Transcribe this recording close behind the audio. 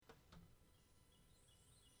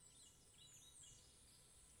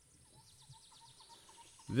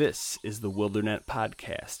This is the Wildernet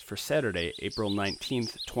Podcast for Saturday, April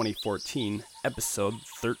 19th, 2014, episode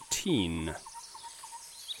 13.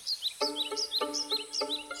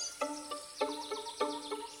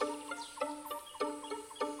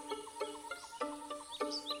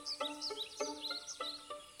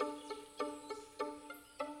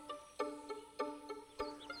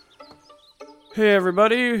 Hey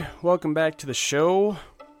everybody, welcome back to the show.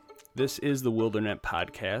 This is the Wildernet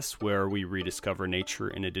Podcast, where we rediscover nature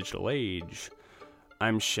in a digital age.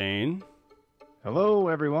 I'm Shane. Hello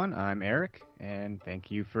everyone, I'm Eric, and thank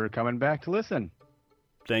you for coming back to listen.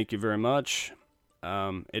 Thank you very much.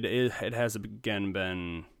 It has again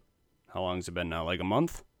been, how long has it been now? Like a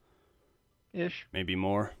month? Ish. Maybe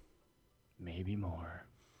more. Maybe more.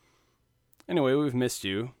 Anyway, we've missed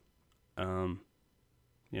you.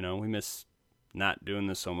 We miss not doing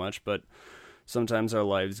this so much, but sometimes our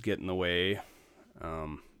lives get in the way.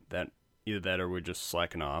 Either that or we're just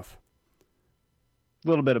slacking off. A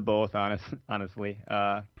little bit of both, honestly.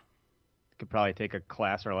 Could probably take a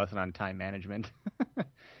class or a lesson on time management in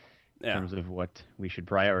terms of what we should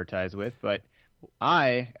prioritize with. But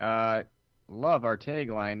I love our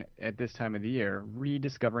tagline at this time of the year,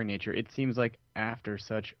 rediscovering nature. It seems like after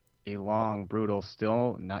such a long, brutal,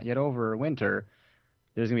 still not yet over winter,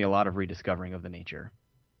 there's going to be a lot of rediscovering of the nature.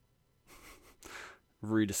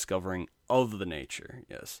 Rediscovering of the nature,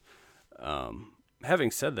 yes.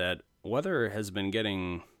 Having said that, weather has been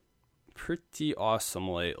getting pretty awesome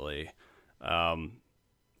lately. I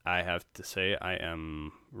have to say I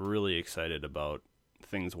am really excited about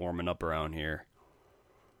things warming up around here.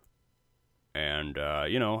 And,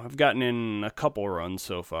 I've gotten in a couple runs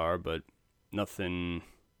so far, but nothing...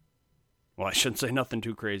 Well, I shouldn't say nothing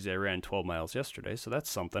too crazy. I ran 12 miles yesterday, so that's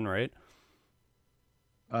something, right?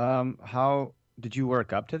 How did you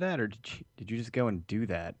work up to that, or did you just go and do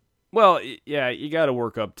that? Well, yeah, you got to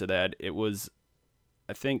work up to that. It was,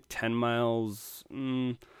 I think, 10 miles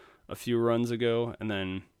a few runs ago, and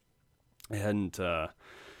then I hadn't, there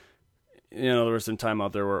was some time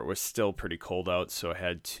out there where it was still pretty cold out, so I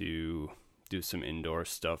had to do some indoor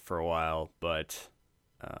stuff for a while, but,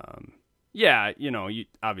 you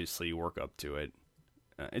obviously work up to it.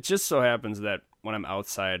 It just so happens that when I'm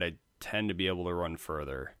outside, I tend to be able to run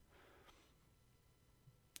further.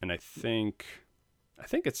 And I think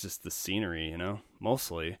it's just the scenery,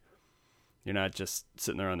 mostly. You're not just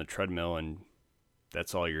sitting there on the treadmill and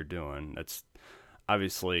that's all you're doing. That's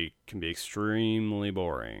obviously can be extremely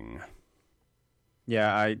boring.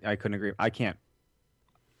 Yeah, I couldn't agree. I can't.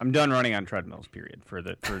 I'm done running on treadmills, period, for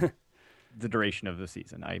the duration of the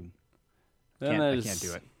season. I can't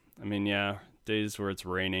do it. I mean, yeah, days where it's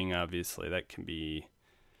raining, obviously, that can be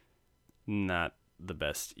not the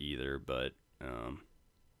best either, but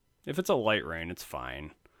if it's a light rain, it's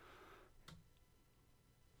fine.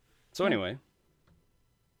 So anyway,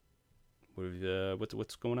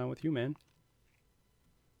 what's going on with you, man?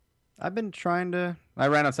 I've been trying to... I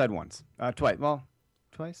ran outside once. Twice. Well,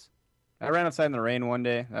 twice? I ran outside in the rain one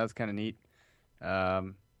day. That was kind of neat. I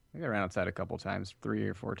think I ran outside a couple times, 3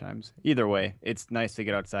 or 4 times. Either way, it's nice to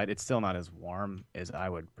get outside. It's still not as warm as I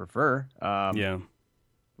would prefer. Yeah.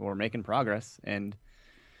 We're making progress, and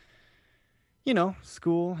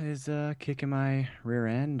school is kicking my rear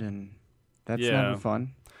end, and that's not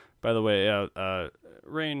fun. By the way,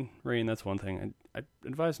 rain, that's one thing. I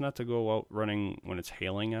advise not to go out running when it's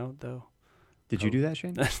hailing out, though. Did you do that,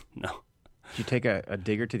 Shane? No. Did you take a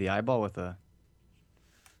digger to the eyeball with a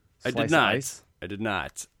slice I did not. of ice? I did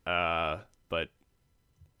not. But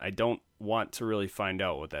I don't want to really find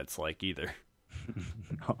out what that's like either.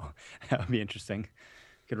 Oh, that would be interesting.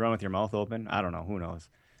 Could run with your mouth open. I don't know. Who knows?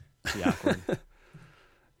 It'd be awkward.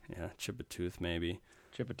 Yeah, chip a tooth maybe.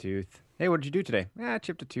 Chip a tooth. Hey, what did you do today? I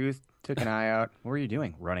chipped a tooth. Took an eye out. What were you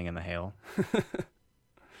doing? Running in the hail.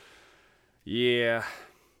 Yeah.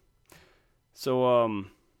 So,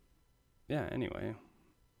 anyway.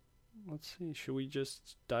 Let's see. Should we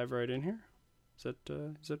just dive right in here? Is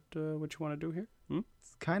that what you want to do here?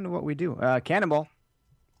 It's kind of what we do. Cannonball.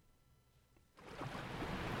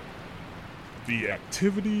 The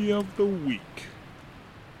activity of the week.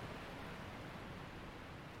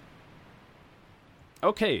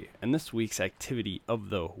 Okay, and this week's activity of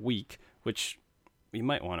the week, which we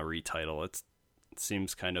might want to retitle. It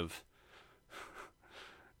seems kind of,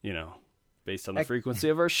 based on the frequency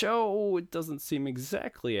of our show, it doesn't seem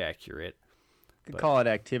exactly accurate. Could call it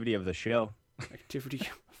activity of the show. Activity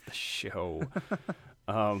of the show.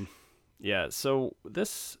 So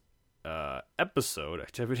this episode,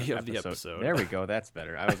 activity of the episode. There we go. That's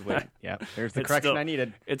better. I was waiting. Yeah, there's the correction I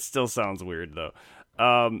needed. It still sounds weird, though.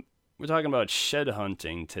 We're talking about shed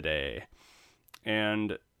hunting today.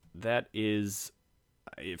 And that is,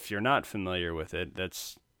 if you're not familiar with it,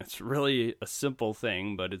 it's really a simple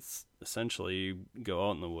thing, but it's essentially you go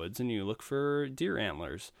out in the woods and you look for deer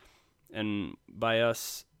antlers. And by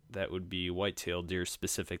us, that would be white-tailed deer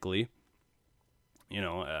specifically. In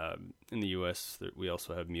the U.S., we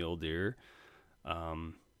also have mule deer.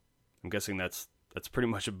 I'm guessing that's pretty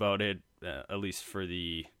much about it, at least for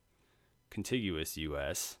the contiguous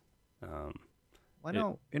U.S. I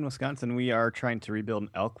know in Wisconsin we are trying to rebuild an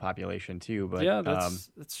elk population too, but yeah,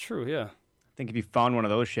 that's true. Yeah, I think if you found one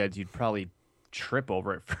of those sheds, you'd probably trip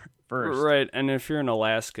over it first. Right, and if you're in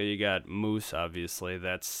Alaska, you got moose. Obviously,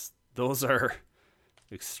 those are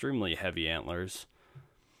extremely heavy antlers.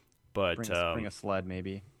 But bring a sled,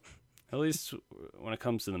 maybe. At least when it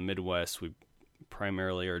comes to the Midwest, we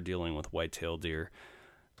primarily are dealing with white-tailed deer,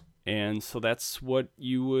 and so that's what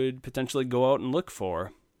you would potentially go out and look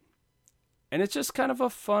for. And it's just kind of a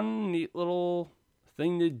fun, neat little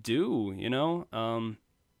thing to do,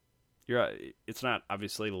 It's not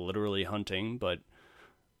obviously literally hunting, but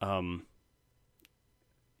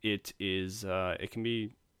it is. It can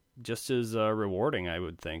be just as rewarding, I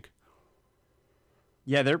would think.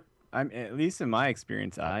 Yeah, at least in my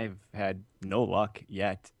experience, I've had no luck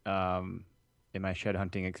yet in my shed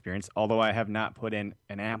hunting experience. Although I have not put in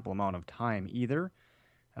an ample amount of time either.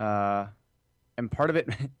 And part of it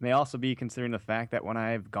may also be considering the fact that when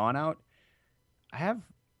I've gone out, I have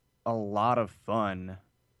a lot of fun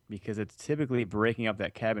because it's typically breaking up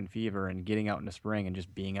that cabin fever and getting out in the spring and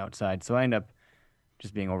just being outside. So I end up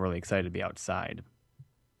just being overly excited to be outside.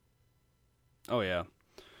 Oh, yeah.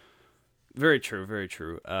 Very true, very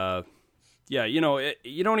true. Yeah, you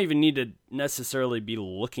don't even need to necessarily be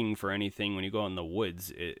looking for anything when you go out in the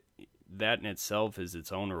woods. That in itself is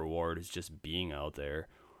its own reward, is just being out there.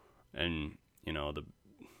 And the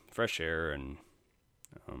fresh air and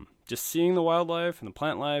just seeing the wildlife and the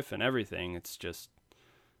plant life and everything. It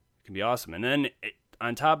can be awesome. And then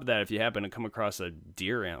on top of that, if you happen to come across a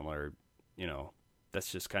deer antler,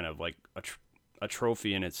 that's just kind of like a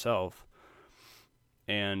trophy in itself.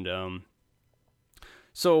 And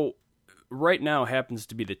so right now happens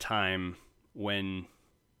to be the time when,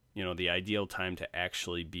 the ideal time to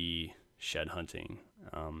actually be shed hunting,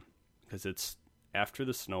 because it's after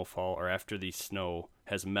the snowfall, or after the snow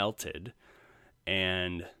has melted,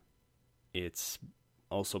 and it's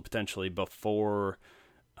also potentially before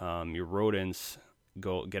your rodents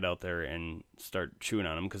get out there and start chewing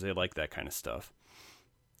on them, because they like that kind of stuff.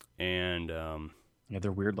 And yeah,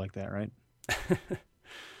 they're weird like that, right?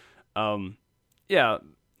 Yeah.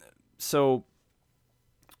 So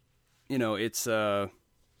it's a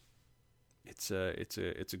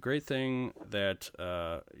great thing that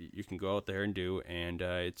you can go out there and do, and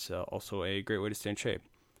it's also a great way to stay in shape.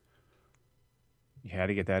 You had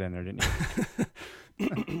to get that in there, didn't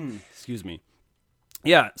you? Excuse me.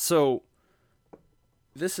 Yeah, so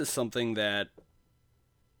this is something that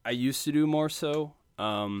I used to do more so.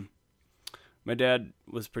 My dad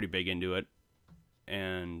was pretty big into it,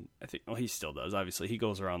 and I think, he still does. Obviously, he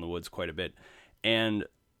goes around the woods quite a bit. And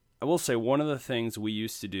I will say, one of the things we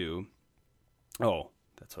used to do,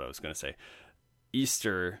 that's what I was going to say.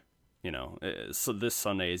 Easter, so this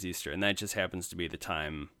Sunday is Easter, and that just happens to be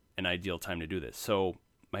an ideal time to do this. So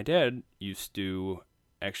my dad used to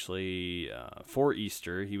actually, for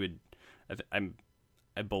Easter, he would,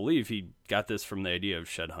 I believe he got this from the idea of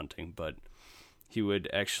shed hunting, but he would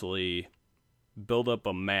actually build up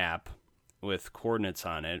a map with coordinates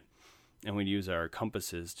on it, and we'd use our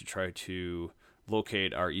compasses to try to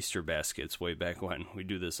locate our Easter baskets way back when. We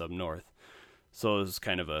do this up north. So it was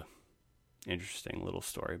kind of a interesting little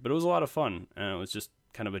story, but it was a lot of fun, and it was just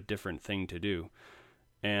kind of a different thing to do.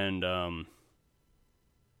 And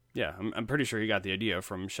yeah, I'm pretty sure he got the idea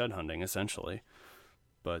from shed hunting, essentially.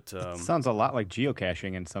 But it sounds a lot like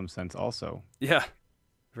geocaching in some sense, also. Yeah,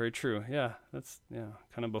 very true. Yeah, that's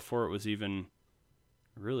kind of before it was even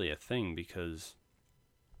really a thing, because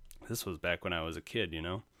this was back when I was a kid,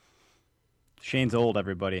 Shane's old,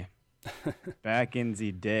 everybody. Back in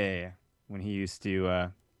the day when he used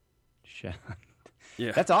to shed.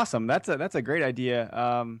 Yeah, that's awesome. That's a great idea.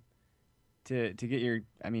 To get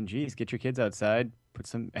get your kids outside, put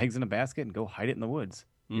some eggs in a basket, and go hide it in the woods.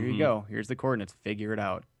 Here you go. Here's the coordinates. Figure it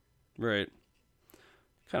out. Right.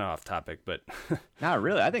 Kind of off topic, but not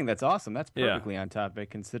really. I think that's awesome. That's perfectly on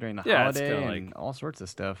topic, considering the holiday and all sorts of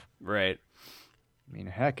stuff. Right. I mean,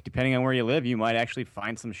 heck, depending on where you live, you might actually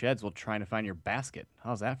find some sheds while trying to find your basket.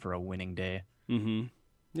 How's that for a winning day? Mm-hmm.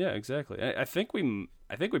 Yeah, exactly. I think we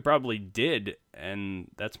probably did, and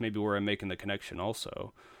that's maybe where I'm making the connection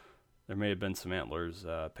also. There may have been some antlers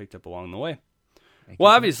picked up along the way.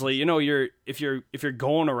 Well, obviously, if you're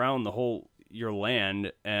going around your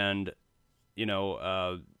land and,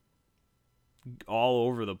 all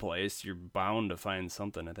over the place, you're bound to find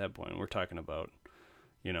something at that point. We're talking about,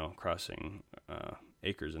 crossing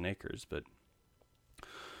acres and acres, but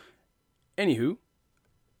anywho.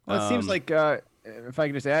 Well, it seems like, if I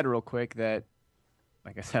could just add real quick that,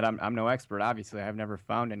 like I said, I'm no expert. Obviously, I've never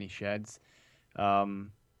found any sheds.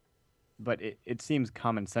 But it seems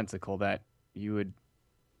commonsensical that you would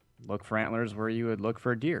look for antlers where you would look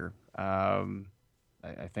for deer.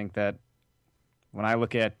 I think that when I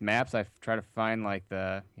look at maps, I try to find like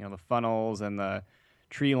the funnels and the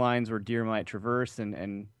tree lines where deer might traverse,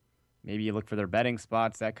 and maybe you look for their bedding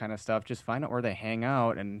spots, that kind of stuff. Just find out where they hang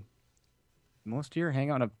out, and most deer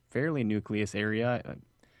hang out in a fairly nucleus area,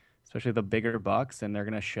 especially the bigger bucks, and they're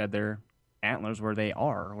going to shed their antlers where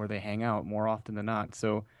they hang out more often than not.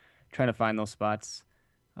 So trying to find those spots.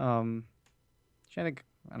 I think,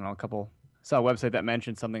 I don't know, saw a website that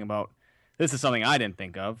mentioned something about, this is something I didn't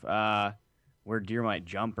think of, where deer might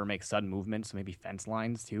jump or make sudden movements, so maybe fence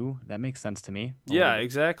lines too. That makes sense to me. Yeah,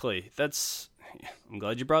 exactly. I'm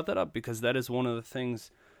glad you brought that up, because that is one of the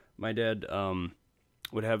things my dad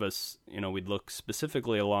would have us, we'd look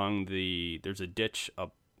specifically along there's a ditch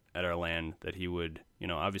up at our land that he would,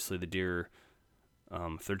 obviously the deer,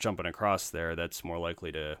 if they're jumping across there, that's more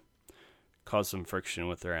likely to cause some friction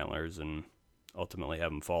with their antlers and ultimately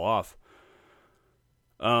have them fall off.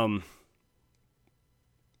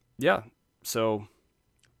 Yeah, so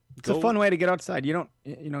it's a fun way to get outside. You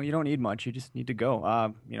don't need much. You just need to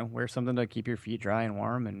go. Wear something to keep your feet dry and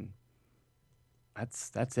warm, and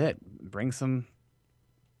that's it. Bring some.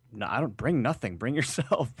 No, I don't bring nothing. Bring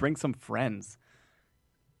yourself. Bring some friends.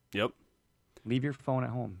 Yep. Leave your phone at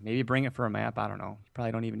home. Maybe bring it for a map. I don't know. You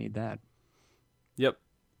probably don't even need that. Yep.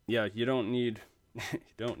 Yeah, you don't need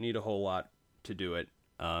a whole lot to do it,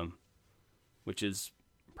 which is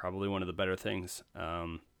probably one of the better things.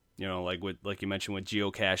 Like you mentioned with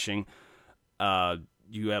geocaching,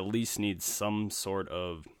 you at least need some sort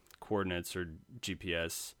of coordinates or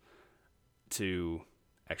GPS to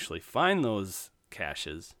actually find those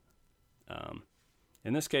caches.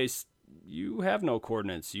 In this case, you have no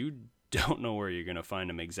coordinates. You don't know where you're going to find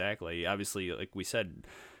them exactly. Obviously, like we said,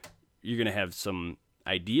 you're going to have some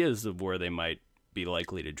ideas of where they might be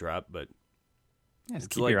likely to drop, but just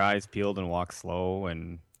keep your eyes peeled and walk slow.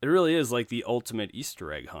 And it really is like the ultimate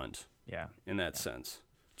Easter egg hunt. Yeah, in that sense,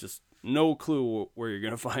 just no clue where you're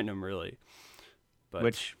going to find them, really. But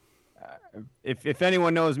which, if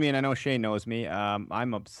anyone knows me, and I know Shane knows me,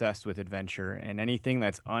 I'm obsessed with adventure, and anything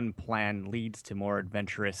that's unplanned leads to more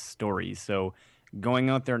adventurous stories. So going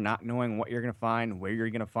out there not knowing what you're going to find, where you're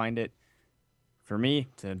going to find it, for me,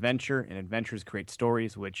 it's an adventure, and adventures create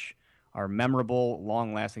stories which are memorable,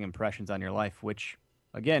 long-lasting impressions on your life, which,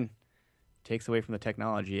 again, takes away from the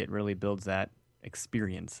technology. It really builds that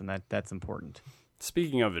experience, and that's important.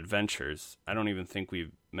 Speaking of adventures, I don't even think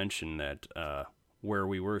we've mentioned that where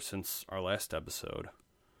we were since our last episode.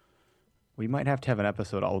 We might have to have an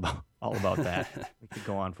episode all about that. We could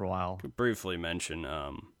go on for a while. Could briefly mention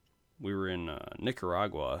we were in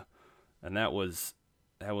Nicaragua, and that was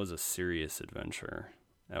a serious adventure.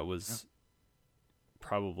 That was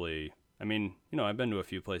probably, I've been to a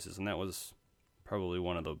few places, and that was probably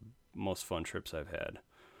one of the most fun trips I've had.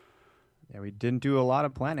 Yeah, we didn't do a lot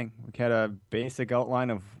of planning. We had a basic outline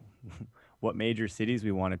of what major cities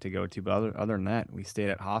we wanted to go to, but other than that, we stayed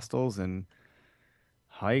at hostels and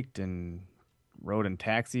hiked and rode in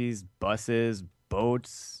taxis, buses,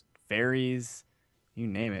 boats, ferries, you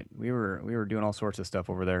name it. We were doing all sorts of stuff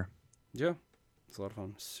over there. Yeah, it's a lot of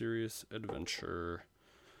fun. Serious adventure.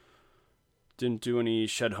 Didn't do any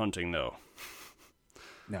shed hunting, though.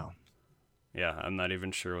 No. Yeah, I'm not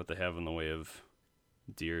even sure what they have in the way of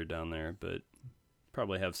deer down there, but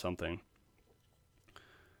probably have something.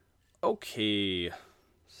 Okay,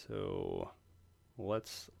 so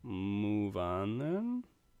let's move on then,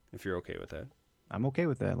 if you're okay with that. I'm okay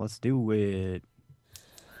with that. Let's do it.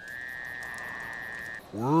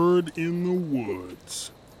 Word in the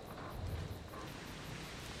woods.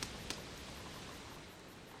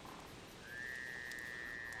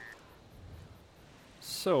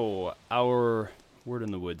 So, our word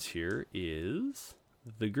in the woods here is: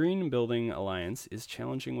 the Green Building Alliance is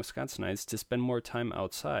challenging Wisconsinites to spend more time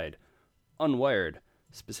outside, unwired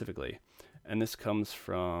specifically. And this comes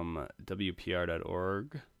from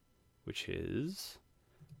WPR.org, which is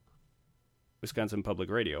Wisconsin Public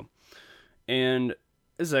Radio. And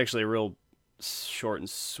this is actually a real short and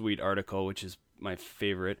sweet article, which is my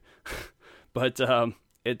favorite. But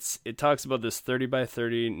it talks about this 30 by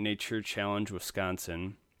 30 Nature Challenge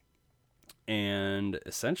Wisconsin. And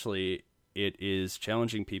essentially, it is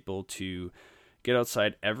challenging people to get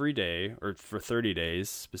outside every day, or for 30 days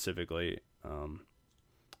specifically,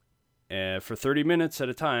 for 30 minutes at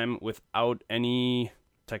a time without any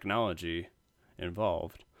technology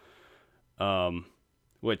involved.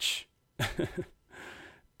 Which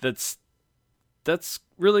that's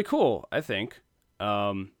really cool, I think.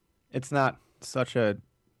 It's not such a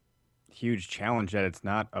huge challenge that it's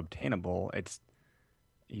not obtainable.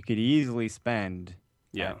 You could easily spend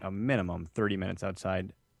at a minimum 30 minutes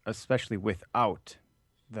outside, especially without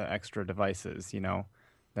the extra devices.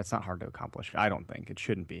 That's not hard to accomplish. I don't think it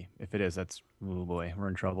shouldn't be. If it is, oh boy, we're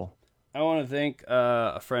in trouble. I want to thank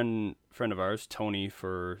a friend of ours, Tony,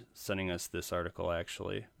 for sending us this article.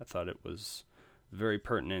 Actually, I thought it was very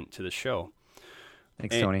pertinent to the show.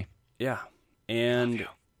 Thanks, Tony. Yeah, and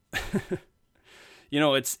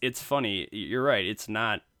it's funny. You're right. It's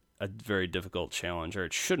not a very difficult challenge, or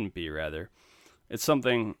it shouldn't be. Rather, it's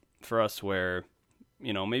something for us where,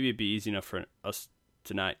 maybe it'd be easy enough for us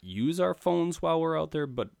to not use our phones while we're out there,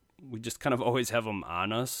 but we just kind of always have them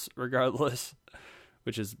on us regardless,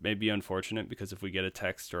 which is maybe unfortunate, because if we get a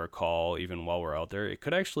text or a call even while we're out there, it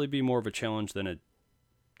could actually be more of a challenge than it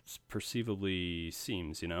perceivably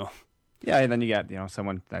seems, Yeah, and then you got,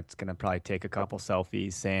 someone that's going to probably take a couple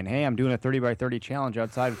selfies saying, hey, I'm doing a 30 by 30 challenge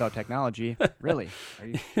outside without technology. Really?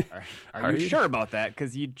 Are you sure about that?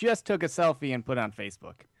 Because you just took a selfie and put it on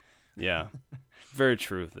Facebook. Yeah, very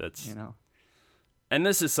true. That's, and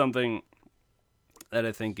this is something that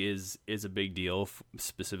I think is a big deal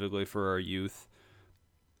specifically for our youth,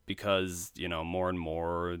 because, more and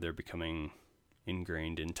more they're becoming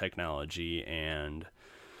ingrained in technology, and,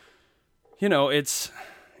 it's,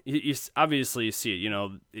 you obviously see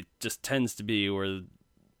it, it just tends to be where,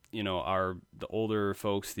 the older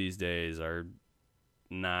folks these days are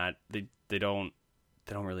not, they don't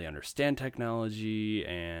really understand technology,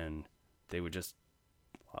 and they would just,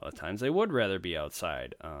 a lot of times they would rather be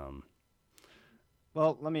outside.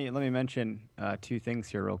 Well, let me mention two things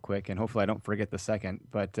here real quick, and hopefully I don't forget the second.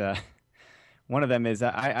 But one of them is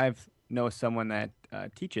I've know someone that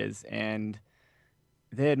teaches, and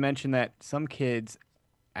they had mentioned that some kids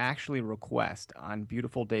actually request on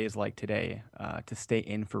beautiful days like today to stay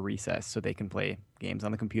in for recess so they can play games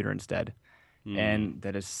on the computer instead. And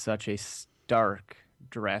that is such a stark,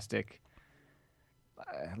 drastic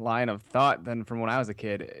line of thought than from when I was a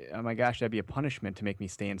kid. Oh my gosh, that'd be a punishment to make me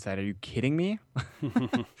stay inside. Are you kidding me?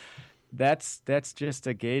 That's just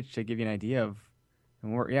a gauge to give you an idea of,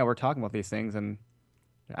 and we're talking about these things, and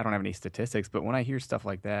I don't have any statistics, but when I hear stuff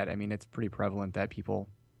like that, I mean, it's pretty prevalent that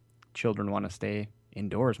children want to stay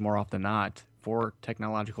indoors more often than not for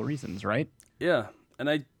technological reasons, right? Yeah, and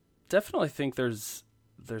I definitely think there's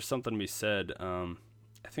something to be said.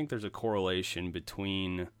 I think there's a correlation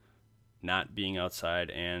between not being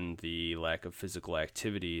outside and the lack of physical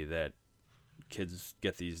activity that kids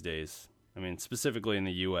get these days. I mean, specifically in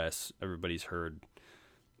the U.S., everybody's heard,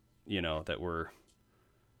 that we're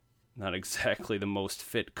not exactly the most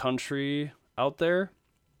fit country out there.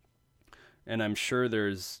 And I'm sure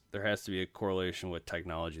there has to be a correlation with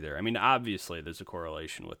technology there. I mean, obviously there's a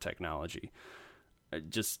correlation with technology.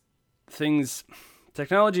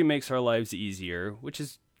 Technology makes our lives easier, which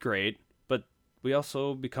is great, but we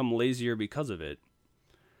also become lazier because of it,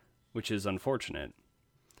 which is unfortunate.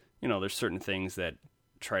 There's certain things that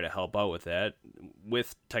try to help out with that,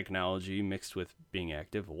 with technology mixed with being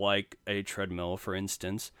active, like a treadmill, for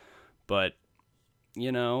instance. But,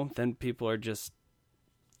 then people are just,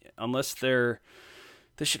 unless they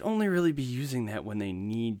should only really be using that when they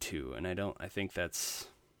need to. And I think that's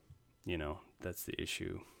the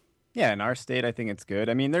issue. Yeah, in our state, I think it's good.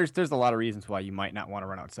 I mean, there's a lot of reasons why you might not want to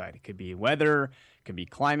run outside. It could be weather, it could be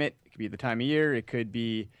climate, it could be the time of year, it could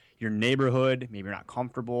be your neighborhood. Maybe you're not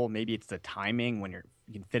comfortable. Maybe it's the timing when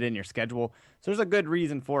you can fit it in your schedule. So there's a good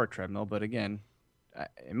reason for a treadmill. But again,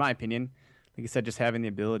 in my opinion, like I said, just having the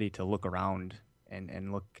ability to look around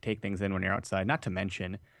and take things in when you're outside. Not to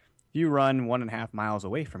mention, if you run 1.5 miles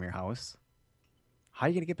away from your house, how are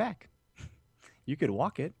you going to get back? You could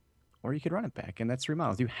walk it, or you could run it back, and that's 3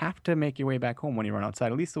 miles. You have to make your way back home when you run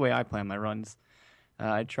outside, at least the way I plan my runs.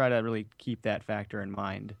 I try to really keep that factor in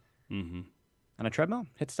mind. Mm-hmm. On a treadmill,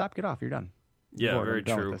 hit stop, get off, you're done. Yeah, very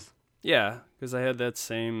true. Yeah, because I had that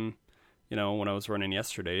same, when I was running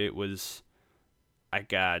yesterday, I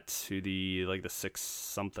got to the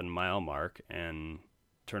 6-something mile mark and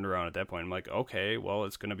turned around at that point. I'm like, okay, well,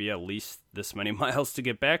 it's going to be at least this many miles to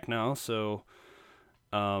get back now, so...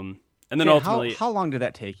 And then ultimately, how long did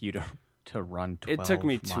that take you to run 12 miles? It took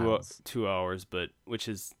me 2 hours, but which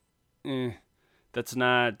is, That's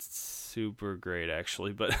not super great,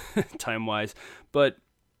 actually, but time-wise. But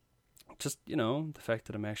just, the fact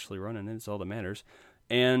that I'm actually running it is all that matters.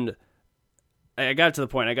 And I got to the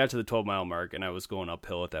point, I got to the 12-mile mark, and I was going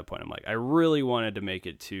uphill at that point. I'm like, I really wanted to make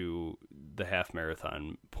it to the half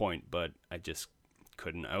marathon point, but I just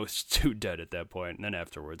couldn't. I was too dead at that point. And then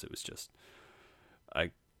afterwards, it was just,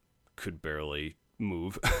 I could barely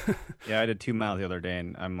move. Yeah, I did 2 miles the other day,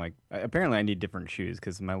 and I'm like, apparently I need different shoes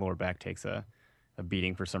because my lower back takes a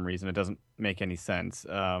beating for some reason. It doesn't make any sense.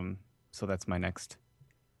 So that's my next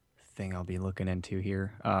thing I'll be looking into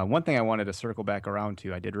here. One thing I wanted to circle back around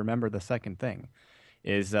to, I did remember the second thing,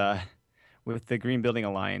 is with the Green Building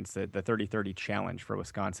Alliance, the 30-30 challenge for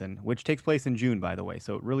Wisconsin, which takes place in June, by the way,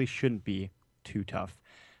 so it really shouldn't be too tough.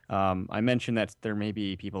 I mentioned that there may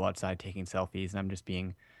be people outside taking selfies, and I'm just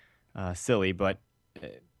being silly, but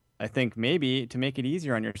I think maybe to make it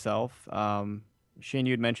easier on yourself, Shane,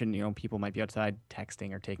 you had mentioned, people might be outside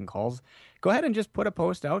texting or taking calls. Go ahead and just put a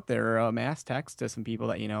post out there, a mass text to some people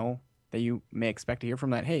that that you may expect to hear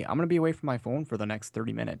from that. Hey, I'm going to be away from my phone for the next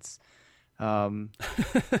 30 minutes.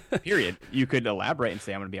 Period. You could elaborate and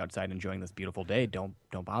say, I'm going to be outside enjoying this beautiful day. Don't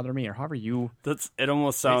bother me, or however you. It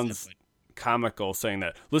almost sounds comical saying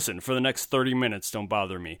that. Listen, for the next 30 minutes, don't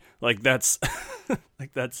bother me. Like that's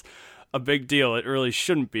that's a big deal. It really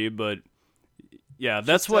shouldn't be, but yeah,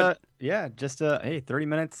 that's what. Hey, 30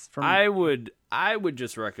 minutes from. I would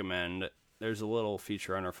just recommend. There's a little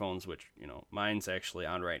feature on our phones, which mine's actually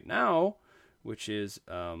on right now, which is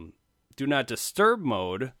do not disturb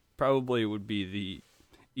mode. Probably would be the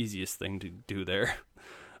easiest thing to do there.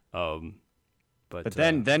 But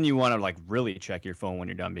then you want to really check your phone when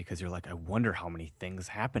you're done, because you're like, I wonder how many things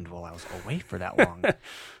happened while I was away for that long.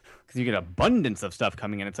 Because you get abundance of stuff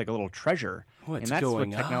coming in. It's like a little treasure. What's and that's what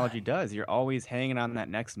going technology on? does. You're always hanging on that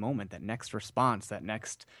next moment, that next response, that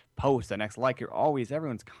next post, that next like.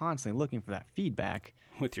 Everyone's constantly looking for that feedback.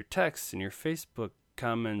 With your texts and your Facebook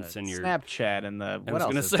comments and your Snapchat and the I was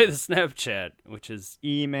going to say the Snapchat, which is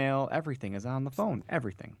email. Everything is on the phone.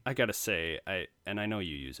 Everything. I got to say, I know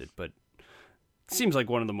you use it, but it seems like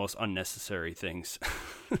one of the most unnecessary things.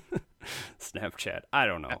 Snapchat. I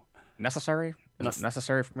don't know. Necessary? Is it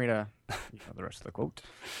necessary for me to the rest of the quote?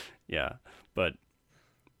 Yeah, but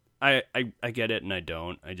I get it and I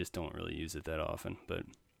don't. I just don't really use it that often. But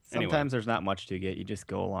anyway. Sometimes there's not much to get. You just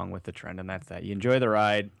go along with the trend, and that's that. You enjoy the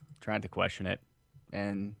ride, trying to question it,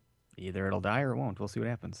 and either it'll die or it won't. We'll see what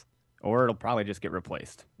happens. Or it'll probably just get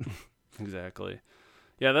replaced. Exactly.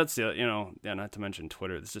 Yeah, that's not to mention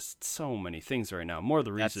Twitter. There's just so many things right now. More of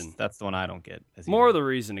the reason. That's the one I don't get. More of the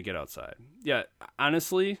reason to get outside. Yeah,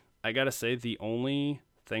 honestly, I got to say the only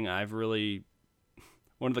thing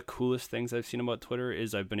one of the coolest things I've seen about Twitter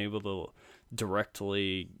is I've been able to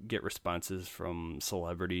directly get responses from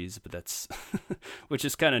celebrities, but that's, which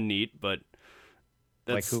is kind of neat, but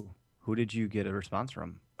that's. Like who? Who did you get a response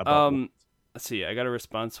from? Let's see. I got a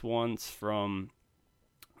response once from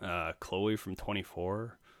Chloe from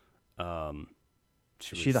 24.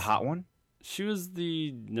 She the hot one? She was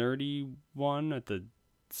the nerdy one at the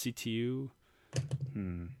CTU.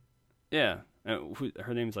 Yeah.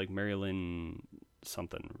 Her name's like Marilyn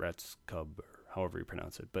something, Rat's Cub, or however you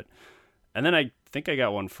pronounce it. And then I think I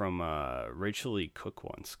got one from Rachel E. Cook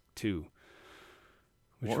once too.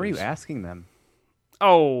 What were you asking them?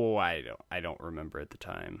 Oh, I don't remember at the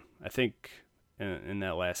time. I think in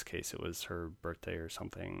that last case it was her birthday or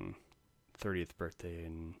something, 30th birthday,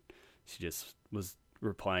 and she just was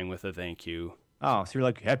replying with a thank you. Oh, so you're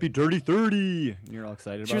like, happy dirty 30, and you're all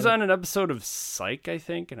excited about it? She was on an episode of Psych, I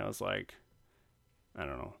think, and I was like, I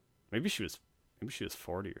don't know. Maybe she was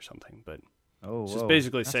 40 or something, but she's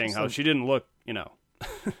basically saying how she didn't look,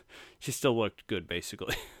 she still looked good,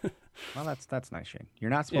 basically. Well, that's nice, Shane. You're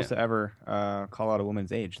not supposed to ever call out a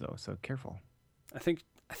woman's age, though, so careful. I think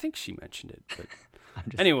she mentioned it, but I'm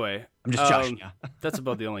just joshing you. That's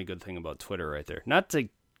about the only good thing about Twitter right there. Not to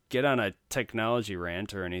get on a technology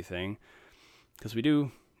rant or anything, because we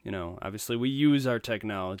do, obviously we use our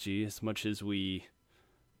technology as much as we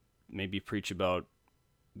maybe preach about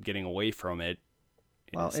getting away from it.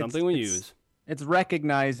 It's something we use. It's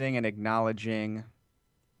recognizing and acknowledging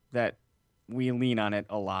that we lean on it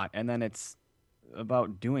a lot, and then it's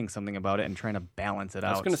about doing something about it and trying to balance it out.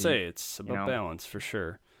 I was going to say, it's about balance for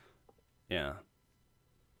sure. Yeah.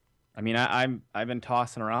 I mean, I've been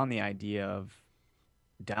tossing around the idea of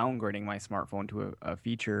downgrading my smartphone to a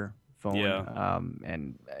feature phone,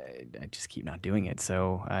 and I just keep not doing it.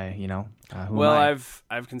 So I've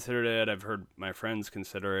considered it. I've heard my friends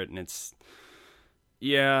consider it, and that's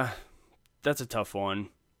a tough one.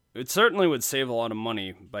 It certainly would save a lot of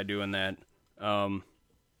money by doing that.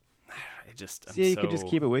 You could just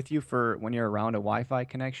keep it with you for when you're around a Wi-Fi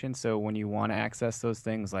connection. So when you want to access those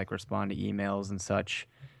things, like respond to emails and such,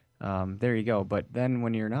 there you go. But then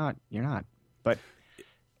when you're not. But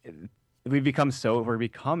we're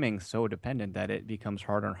becoming so dependent that it becomes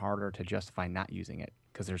harder and harder to justify not using it,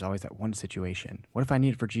 because there's always that one situation. What if I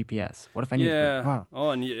need it for GPS? What if I need it for...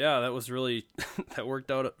 that was really that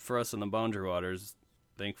worked out for us in the Boundary Waters.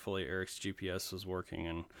 Thankfully, Eric's GPS was working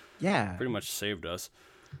and pretty much saved us.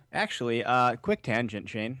 Actually, quick tangent,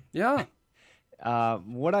 Shane. Yeah.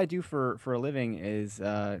 What I do for a living has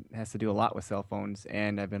to do a lot with cell phones,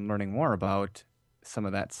 and I've been learning more about some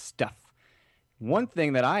of that stuff. One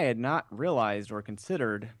thing that I had not realized or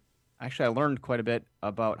considered, actually I learned quite a bit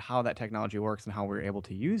about how that technology works and how we're able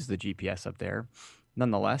to use the GPS up there.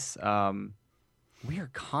 Nonetheless, we are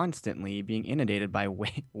constantly being inundated by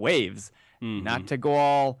waves. Mm-hmm. Not to go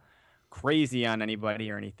all crazy on anybody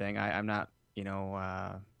or anything. I'm not,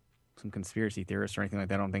 some conspiracy theorist or anything like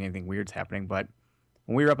that. I don't think anything weird's happening. But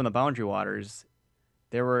when we were up in the Boundary Waters,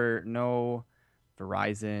 there were no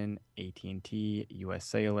Verizon, AT&T, US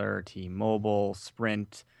Cellular, T-Mobile,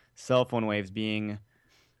 Sprint, cell phone waves being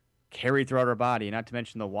carried throughout our body, not to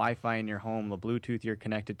mention the Wi-Fi in your home, the Bluetooth you're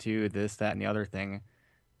connected to, this, that, and the other thing.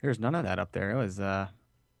 There's none of that up there. It was, I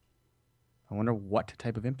wonder what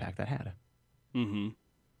type of impact that had. Mm-hmm.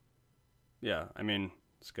 Yeah, I mean,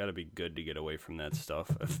 it's got to be good to get away from that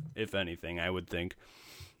stuff, if anything, I would think.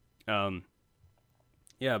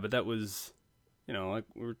 Yeah, but that was, like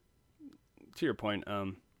we're to your point.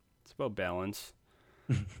 It's about balance,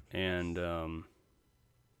 and I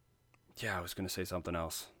was going to say something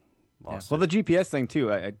else. Well, the GPS thing too.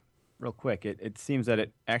 Real quick, it seems that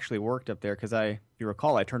it actually worked up there because if you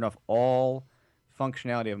recall, I turned off all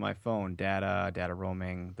functionality of my phone, data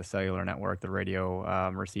roaming, the cellular network, the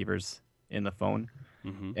radio receivers in the phone,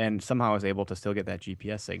 and somehow I was able to still get that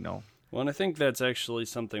GPS signal. Well, and I think that's actually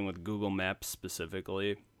something with Google Maps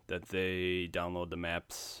specifically, that they download the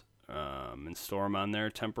maps and store them on there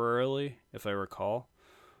temporarily, if I recall.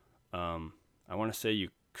 I want to say you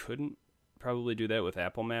couldn't probably do that with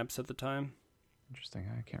Apple Maps at the time. Interesting.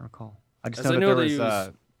 I can't recall. I just know that there was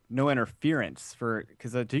no interference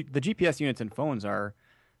because the GPS units in phones are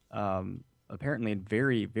apparently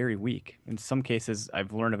very, very weak. In some cases,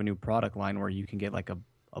 I've learned of a new product line where you can get like a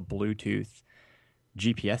Bluetooth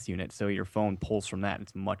GPS unit, so your phone pulls from that.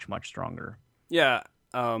 It's much, much stronger. Yeah,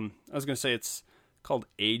 I was going to say it's called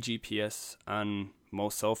AGPS on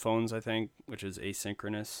most cell phones, I think, which is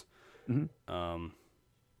asynchronous. Mm-hmm.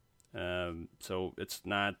 So it's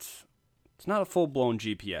not a full-blown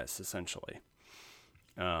GPS, essentially.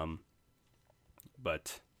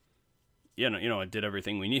 But it did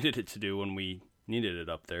everything we needed it to do when we needed it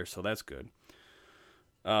up there, so that's good.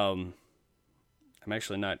 I'm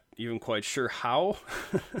actually not even quite sure how,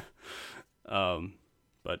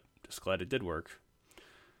 but just glad it did work.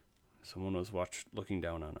 Someone was looking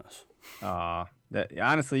down on us.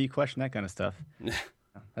 Honestly, you question that kind of stuff.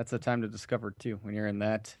 That's a time to discover too. When you're in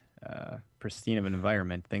that pristine of an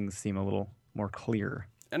environment, things seem a little more clear.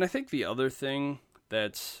 And I think the other thing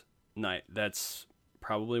that's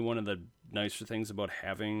probably one of the nicer things about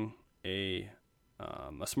having a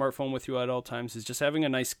smartphone with you at all times is just having a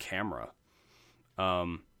nice camera.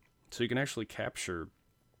 So you can actually capture,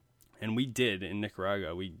 and we did in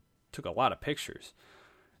Nicaragua, we took a lot of pictures.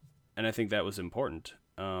 And I think that was important.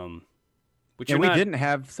 We didn't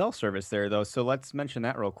have cell service there, though, so let's mention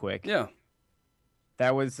that real quick. Yeah.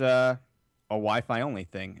 That was a Wi-Fi only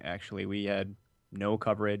thing, actually. We had no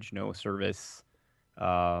coverage, no service,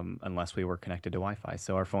 unless we were connected to Wi-Fi.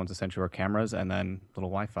 So our phones essentially were cameras and then little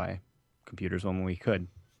Wi-Fi computers when we could.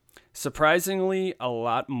 Surprisingly, a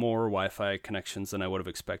lot more Wi-Fi connections than I would have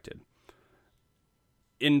expected.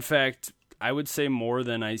 In fact, I would say more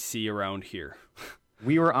than I see around here.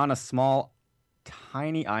 We were on a small,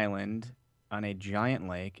 tiny island on a giant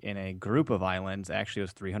lake in a group of islands. Actually, it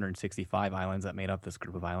was 365 islands that made up this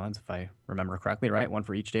group of islands, if I remember correctly, right? One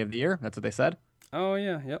for each day of the year. That's what they said. Oh,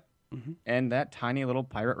 yeah. Yep. Mm-hmm. And that tiny little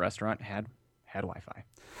pirate restaurant had Wi-Fi.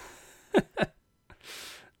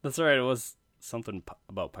 That's right. It was something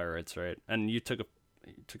about pirates, right? And you took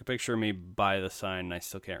a picture of me by the sign. I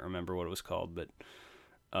still can't remember what it was called, but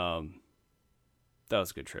that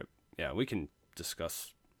was a good trip. Yeah, we can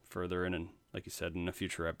discuss further like you said, in a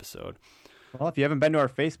future episode. Well, if you haven't been to our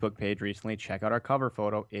Facebook page recently, check out our cover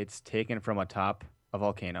photo. It's taken from atop a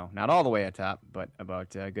volcano. Not all the way atop, but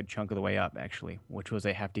about a good chunk of the way up, actually, which was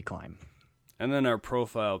a hefty climb. And then our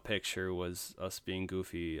profile picture was us being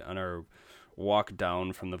goofy on our walk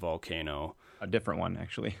down from the volcano. A different one,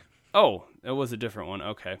 actually. Oh, it was a different one.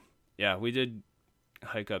 Okay. Yeah, we did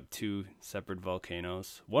hike up 2 separate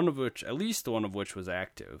volcanoes, at least one of which was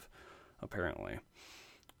active, apparently.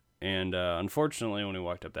 And unfortunately, when we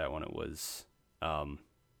walked up that one, it was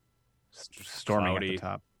storming cloudy. at the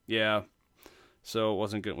top. Yeah, so it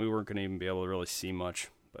wasn't good. We weren't going to even be able to really see much,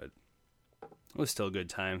 but it was still a good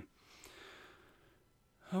time.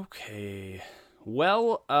 Okay,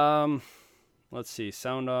 well, let's see.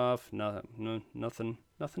 Sound off. Nothing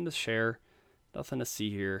to share. Nothing to see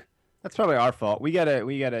here. That's probably our fault. We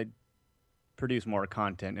gotta produce more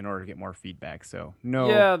content in order to get more feedback. So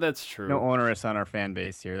yeah, that's true. No onerous on our fan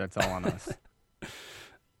base here. That's all on us.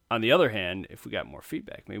 On the other hand, if we got more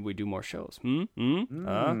feedback, maybe we do more shows.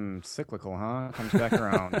 Cyclical, huh? Comes back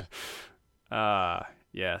around.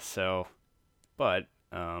 Yeah. So, but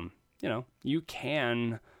you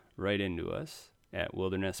can write into us at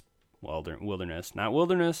wilderness, not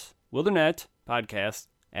wilderness, wildernet podcast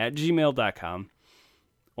 @gmail.com,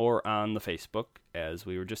 or on the Facebook, as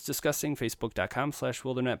we were just discussing,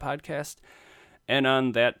 facebook.com/wildernetpodcast, podcast, and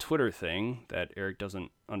on that Twitter thing that Eric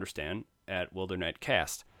doesn't understand,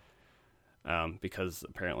 @wildernetcast. Because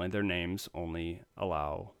apparently their names only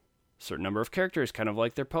allow a certain number of characters, kind of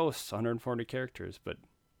like their posts, 140 characters. But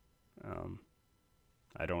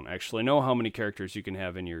I don't actually know how many characters you can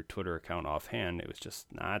have in your Twitter account offhand. It was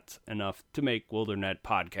just not enough to make Wildernet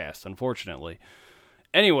Podcast, unfortunately.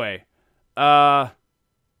 Anyway, well,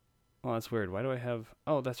 that's weird. Why do I have?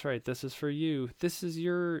 Oh, that's right. This is for you. This is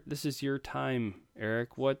your time,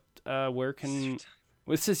 Eric. What? Where can?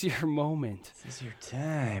 This is your moment. This is your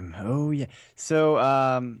time. Oh, yeah.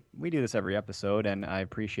 So we do this every episode, and I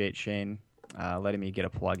appreciate Shane letting me get a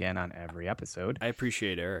plug in on every episode. I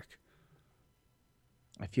appreciate Eric.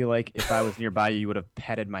 I feel like if I was nearby, you would have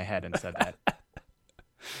petted my head and said that.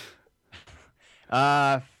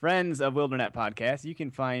 Friends of Wildernet Podcast, you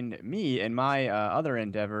can find me and my other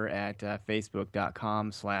endeavor at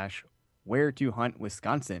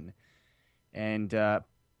facebook.com/where-to-hunt-Wisconsin. And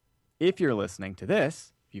if you're listening to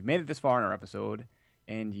this, if you've made it this far in our episode,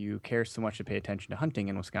 and you care so much to pay attention to hunting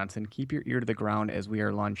in Wisconsin, keep your ear to the ground as I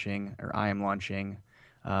am launching,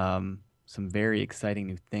 some very exciting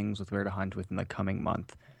new things with Where to Hunt within the coming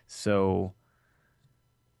month. So,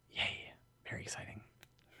 yay, very exciting.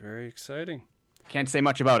 Very exciting. Can't say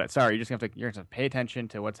much about it. Sorry, you're gonna have to pay attention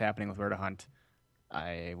to what's happening with Where to Hunt.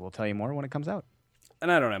 I will tell you more when it comes out. And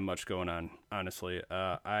I don't have much going on, honestly.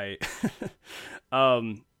 I've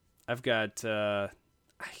got. I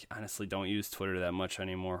honestly don't use Twitter that much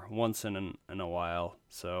anymore. Once in a while,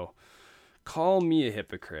 so call me a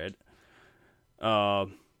hypocrite.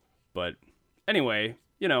 But anyway,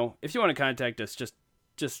 if you want to contact us, just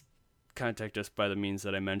contact us by the means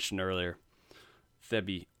that I mentioned earlier. That'd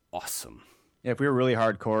be awesome. Yeah, if we were really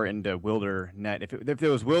hardcore into Wildernet, if it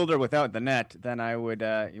was Wilder without the net, then I would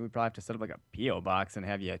you would probably have to set up like a P.O. box and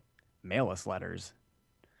have you mail us letters.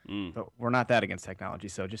 But we're not that against technology,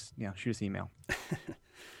 so just shoot us email.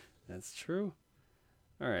 That's true.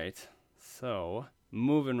 All right, so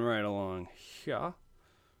moving right along here.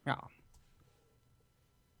 Yeah.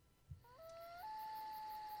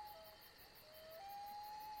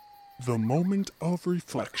 The moment of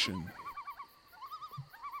reflection.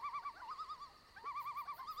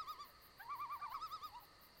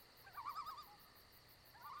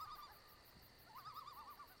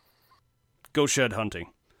 Go shed hunting.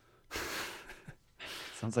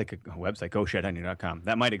 Sounds like a website, goshedhunting.com.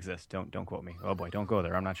 That might exist. Don't quote me. Oh boy, don't go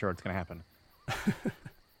there. I'm not sure what's going to happen.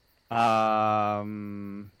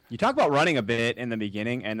 You talk about running a bit in the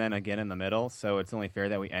beginning and then again in the middle, so it's only fair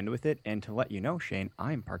that we end with it. And to let you know, Shane,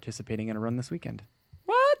 I'm participating in a run this weekend.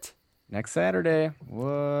 What? Next Saturday.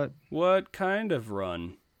 What kind of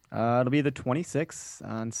run? It'll be the 26th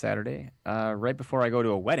on Saturday. Right before I go to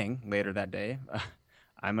a wedding later that day,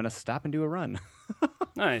 I'm going to stop and do a run.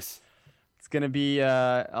 Nice. It's going to be,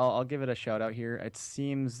 I'll give it a shout out here. It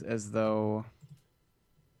seems as though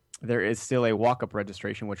there is still a walk-up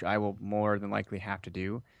registration, which I will more than likely have to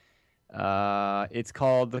do. It's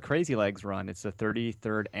called the Crazy Legs Run. It's the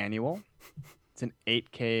 33rd annual. It's an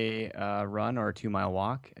 8K run or a 2-mile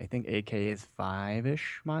walk. I think 8K is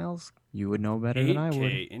 5-ish miles. You would know better than I would.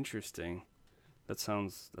 8K, interesting. That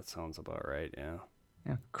sounds about right, yeah.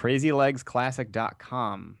 Yeah,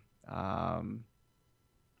 crazylegsclassic.com.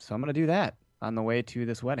 So I'm going to do that on the way to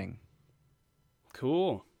this wedding.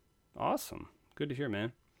 Cool. Awesome. Good to hear,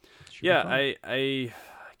 man. Yeah, I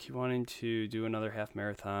keep wanting to do another half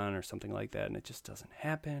marathon or something like that, and it just doesn't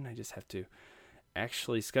happen. I just have to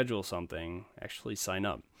actually schedule something, actually sign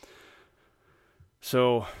up.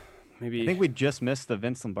 So maybe... I think we just missed the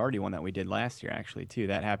Vince Lombardi one that we did last year, actually, too.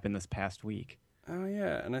 That happened this past week. Oh,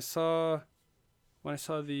 yeah, and when I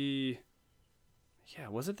saw the Yeah,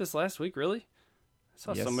 was it this last week, really? I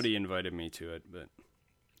saw Yes. somebody invited me to it, but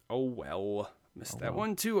oh well. Missed that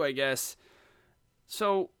one too, I guess.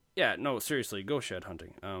 So, yeah, no, seriously, go shed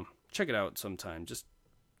hunting. Check it out sometime. Just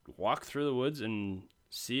walk through the woods and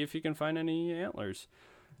see if you can find any antlers.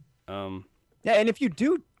 Yeah, and if you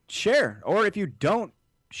do, share. Or if you don't,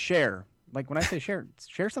 share. Like when I say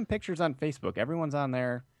share some pictures on Facebook. Everyone's on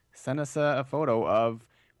there. Send us a photo of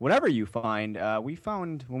whatever you find. We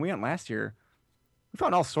found, when we went last year, we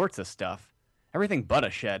found all sorts of stuff. Everything but a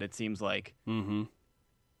shed, it seems like. Mm-hmm.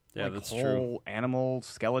 Yeah, like that's whole true. Animal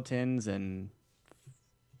skeletons and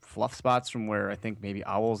fluff spots from where I think maybe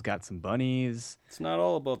owls got some bunnies. It's not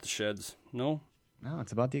all about the sheds. No. No,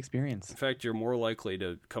 it's about the experience. In fact, you're more likely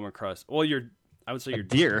to come across. Well, I would say you're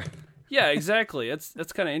Deer. Yeah, exactly.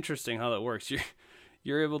 That's kind of interesting how that works.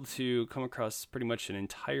 You're able to come across pretty much an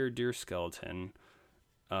entire deer skeleton.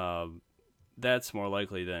 That's more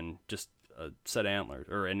likely than just a set of antlers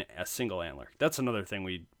or a single antler. That's another thing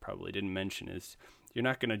we probably didn't mention is you're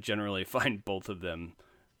not going to generally find both of them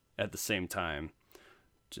at the same time,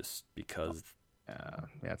 just because.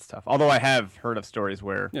 Yeah, it's tough. Although I have heard of stories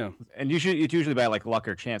where, Yeah. and it's usually by like luck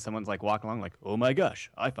or chance. Someone's like walking along, like, oh my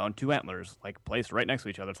gosh, I found two antlers like placed right next to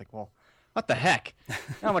each other. It's like, well, what the heck? You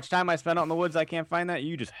know how much time I spent out in the woods? I can't find that.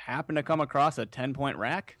 You just happen to come across a 10-point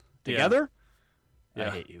rack together. Yeah. I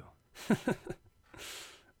hate you.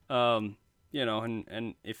 And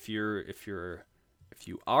if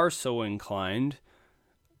you are so inclined,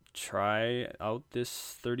 try out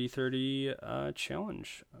this 30-30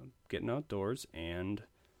 challenge, getting outdoors and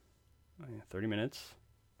 30 minutes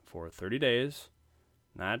for 30 days.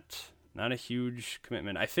 Not a huge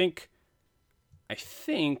commitment. I think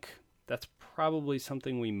that's probably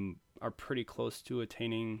something we are pretty close to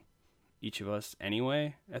attaining, each of us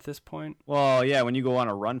anyway at this point. Well, yeah, when you go on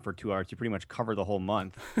a run for 2 hours, you pretty much cover the whole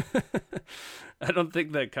month. I don't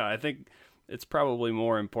think that. I think it's probably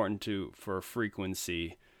more important for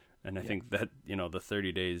frequency, and I think that the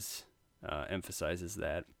 30 days emphasizes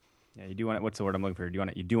that. Yeah, you do want. What's the word I'm looking for?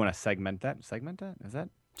 You do want to segment that? Segment that? Is that?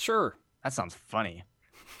 Sure. That sounds funny.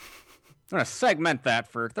 I'm gonna segment that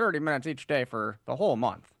for 30 minutes each day for the whole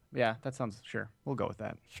month. Yeah, that sounds sure. We'll go with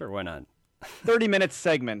that. Sure, why not? 30-minute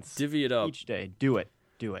segments. Divvy it up each day. Do it.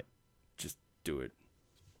 Just do it.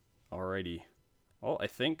 Alrighty. Well, I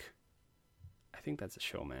think that's a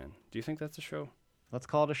show, man. Do you think that's a show? Let's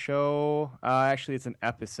call it a show. Actually, it's an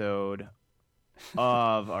episode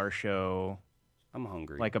of our show. I'm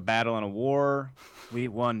hungry. Like a battle in a war. We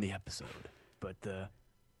won the episode, but the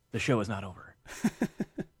show is not over.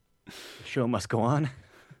 The show must go on.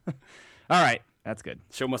 All right, that's good.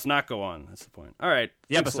 Show must not go on. That's the point. All right.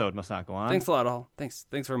 The episode must not go on. Thanks a lot, all. Thanks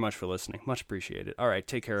very much for listening. Much appreciated. All right,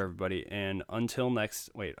 take care, everybody. And until next...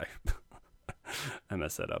 Wait, I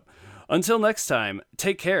messed that up. Until next time,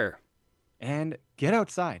 take care. And get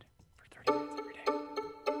outside.